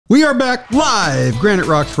We are back live!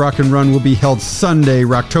 Graniterock's Rock and Run will be held Sunday,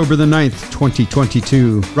 October the 9th,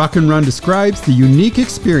 2022. Rock and Run describes the unique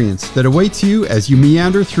experience that awaits you as you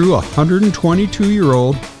meander through a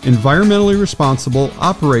 122-year-old, environmentally responsible,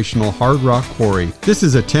 operational hard rock quarry. This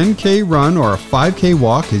is a 10K run or a 5K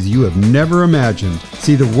walk as you have never imagined.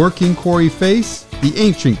 See the working quarry face, the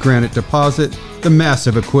ancient granite deposit, the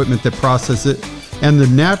massive equipment that process it, and the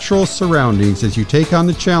natural surroundings as you take on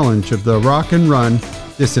the challenge of the Rock and Run.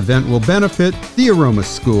 This event will benefit the Aromas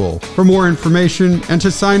School. For more information and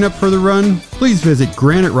to sign up for the run, please visit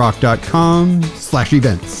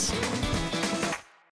graniterock.com/events.